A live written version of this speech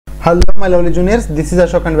Hello my lovely juniors, this is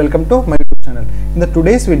Ashok and welcome to my YouTube channel. In the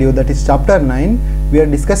today's video, that is chapter 9, we are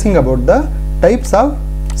discussing about the types of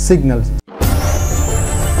signals.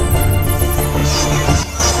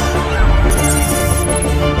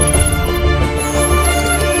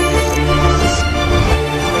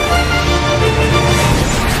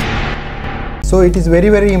 So it is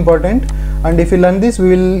very important, and if you learn this, we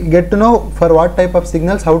will get to know for what type of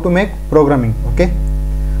signals how to make programming. Okay.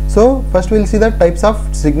 So first we will see the types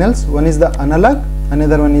of signals. One is the analog,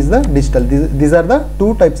 another one is the digital. These are the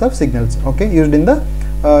two types of signals, okay, used in the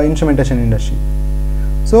instrumentation industry.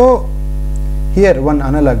 So here one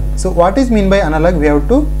analog. So what is mean by analog? We have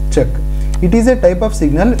to check. It is a type of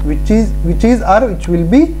signal which will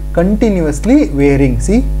be continuously varying.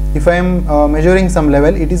 See, if I am measuring some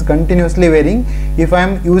level, it is continuously varying if I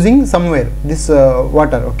am using somewhere this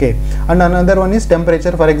water, okay. And another one is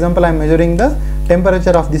temperature. For example, I am measuring the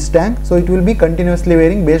temperature of this tank, so it will be continuously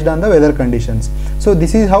varying based on the weather conditions. So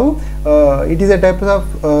this is how it is a type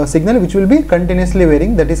of signal which will be continuously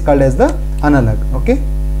varying, that is called as the analog, okay.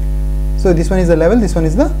 So this one is the level, this one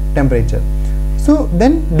is the temperature. So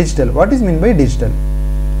then digital. What is mean by digital?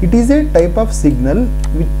 It is a type of signal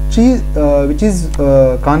which is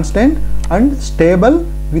constant and stable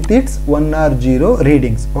with its 1 or 0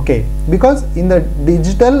 readings, okay. Because in the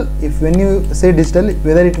digital, if when you say digital,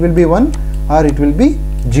 whether it will be 1 or it will be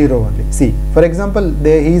 0 only. See, for example,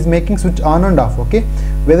 he is making switch on and off, okay.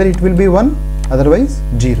 Whether it will be 1, otherwise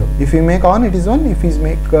 0. If you make on, it is 1. If he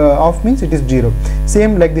make off, means it is 0.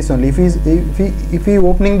 Same like this only. If he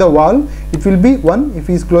opening the valve, it will be 1. If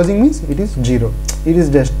he is closing, means it is 0. It is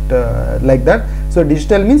just like that. So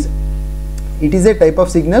digital means it is a type of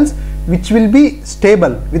signals which will be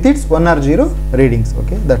stable with its 1 or 0 readings,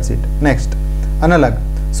 okay. That's it. Next, analog.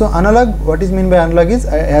 So analog, what is mean by analog is,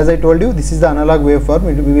 as I told you, this is the analog waveform.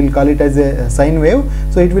 We will call it as a sine wave.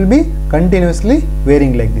 So it will be continuously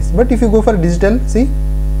varying like this. But if you go for digital, see,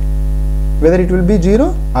 whether it will be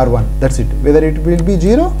 0 or 1, that's it. Whether it will be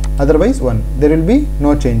 0, otherwise 1, there will be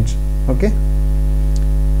no change, okay.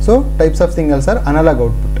 So types of signals are analog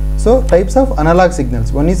output. So types of analog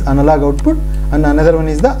signals, one is analog output and another one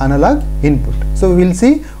is the analog input. So we will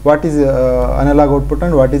see what is analog output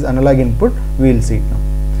and what is analog input. We will see it now.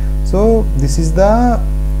 So this is the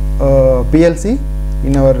PLC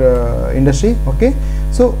in our industry, okay.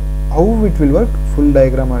 So how it will work? Full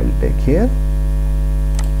diagram I will take here.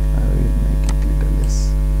 I will make it little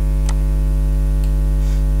less.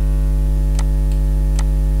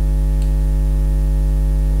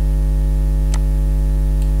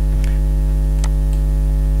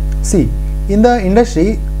 See, in the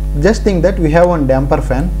industry, just think that we have one damper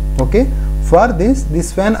fan, okay. For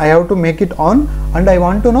this fan I have to make it on, and I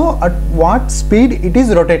want to know at what speed it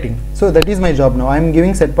is rotating. So that is my job now. I am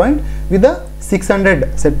giving set point with the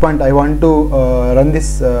 600 set point. I want to run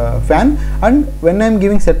this fan, and when I am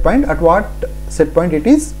giving set point, at what set point it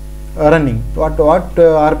is running, what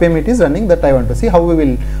RPM it is running, that I want to see. How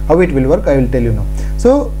it will work, I will tell you now.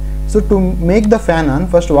 So to make the fan on,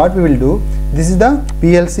 first what we will do, this is the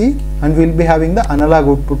PLC and we will be having the analog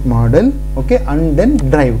output model, okay, and then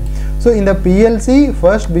drive. So in the PLC,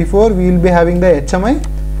 first before we will be having the HMI.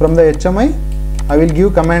 From the HMI I will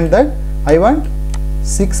give command that I want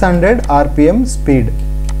 600 RPM speed,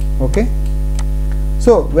 okay.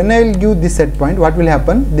 So when I will give this set point, what will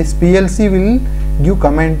happen? This PLC will give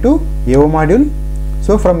command to AO module.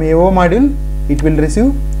 So from AO module it will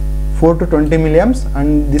receive 4 to 20 milliamps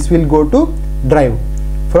and this will go to drive.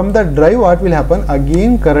 From the drive, what will happen?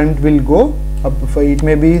 Again current will go up. It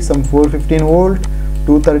may be some 415 volt,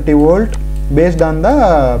 230 volt based on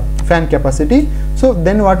the fan capacity. So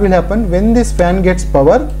then what will happen? When this fan gets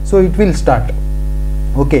power, so it will start,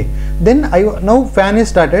 okay. Then now fan is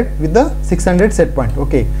started with the 600 set point,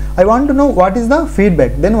 okay. I want to know what is the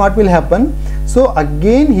feedback. Then what will happen? So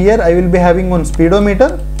again here I will be having one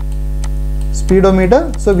speedometer.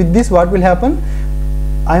 So with this what will happen?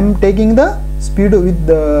 I am taking the speed with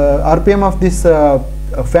the RPM of this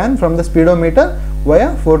fan from the speedometer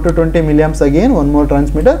via 4 to 20 milliamps. Again one more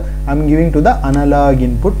transmitter I am giving to the analog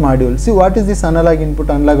input module. See, what is this analog input,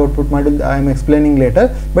 analog output module? I am explaining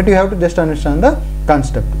later, but you have to just understand the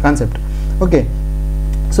concept, okay.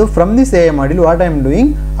 So from this AI module, what I am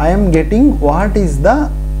doing, I am getting what is the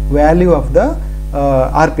value of the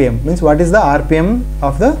RPM, means what is the RPM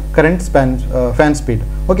of the current fan speed,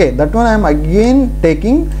 okay. That one I am again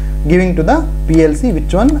giving to the PLC,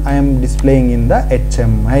 which one I am displaying in the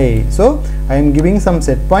HMI. So I am giving some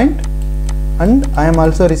set point and I am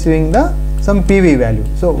also receiving some PV value.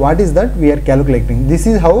 So what is that? We are calculating. This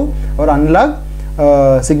is how our analog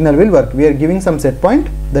signal will work. We are giving some set point,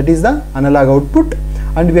 that is the analog output,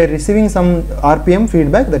 and we are receiving some RPM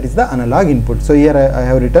feedback, that is the analog input. So here I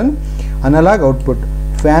have written analog output.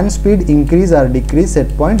 Fan speed increase or decrease set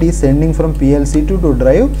point is sending from PLC to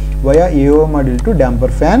drive via AO module to damper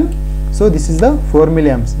fan. So this is the 4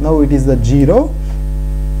 milliamps. Now it is the 0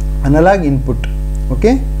 analog input.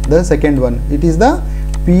 Okay, the second one, it is the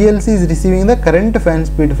PLC is receiving the current fan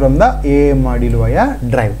speed from the AA module via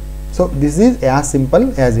drive. So this is as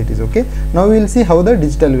simple as it is. Okay, now we will see how the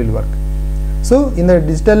digital will work. So in the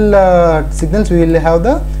digital signals we will have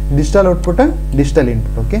the digital output and digital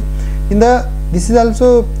input. Okay, in the this is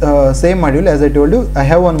also same module as I told you. I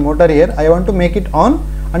have one motor here. I want to make it on,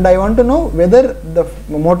 and I want to know whether the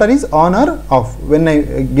motor is on or off when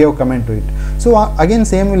I give command to it. So again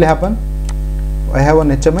same will happen. I have one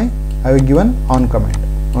HMI, I have given on command,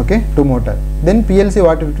 okay, to motor. Then PLC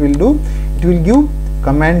what it will do, it will give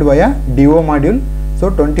command via DO module. So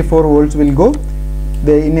 24 volts will go.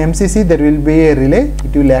 In MCC there will be a relay,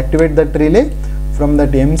 it will activate that relay. From that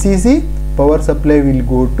MCC power supply will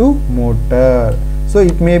go to motor. So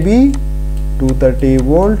it may be 230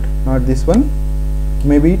 volt, not this one,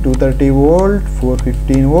 maybe 230 volt,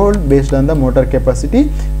 415 volt based on the motor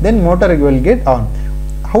capacity. Then motor will get on.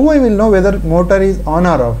 How I will know whether motor is on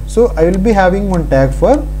or off? So I will be having one tag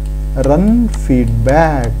for run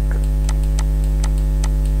feedback.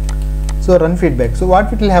 So run feedback. So what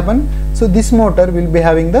will happen? So this motor will be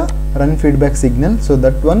having the run feedback signal. So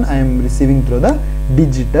that one I am receiving through the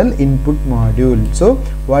digital input module. So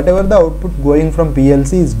whatever the output going from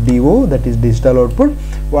PLC is DO, that is digital output.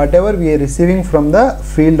 Whatever we are receiving from the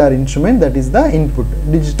field or instrument, that is the input,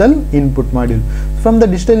 digital input module. From the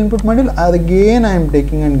digital input module again I am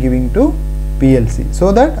taking and giving to PLC,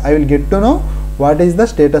 so that I will get to know what is the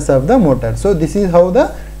status of the motor. So this is how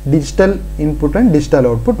the digital input and digital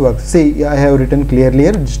output works. See, I have written clearly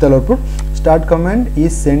here, digital output, start command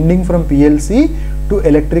is sending from PLC to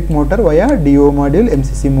electric motor via DO module,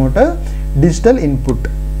 MCC motor. Digital input,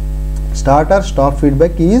 start or stop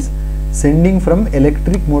feedback is sending from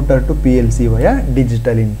electric motor to PLC via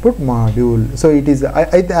digital input module. So it is,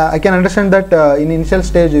 I can understand that in initial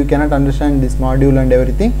stage you cannot understand this module and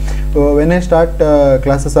everything. When I start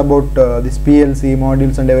classes about this PLC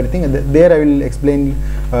modules and everything, there I will explain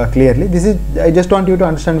clearly. This is, I just want you to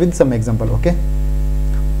understand with some example. Okay,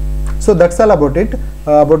 so that's all about it,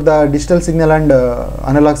 about the digital signal and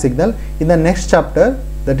analog signal. In the next chapter,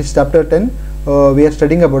 that is chapter 10, we are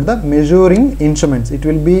studying about the measuring instruments. It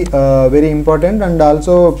will be very important and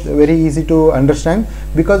also very easy to understand,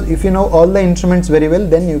 because if you know all the instruments very well,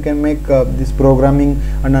 then you can make this programming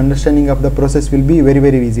and understanding of the process will be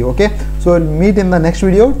very easy. Okay, so we'll meet in the next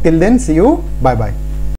video. Till then, see you, bye bye.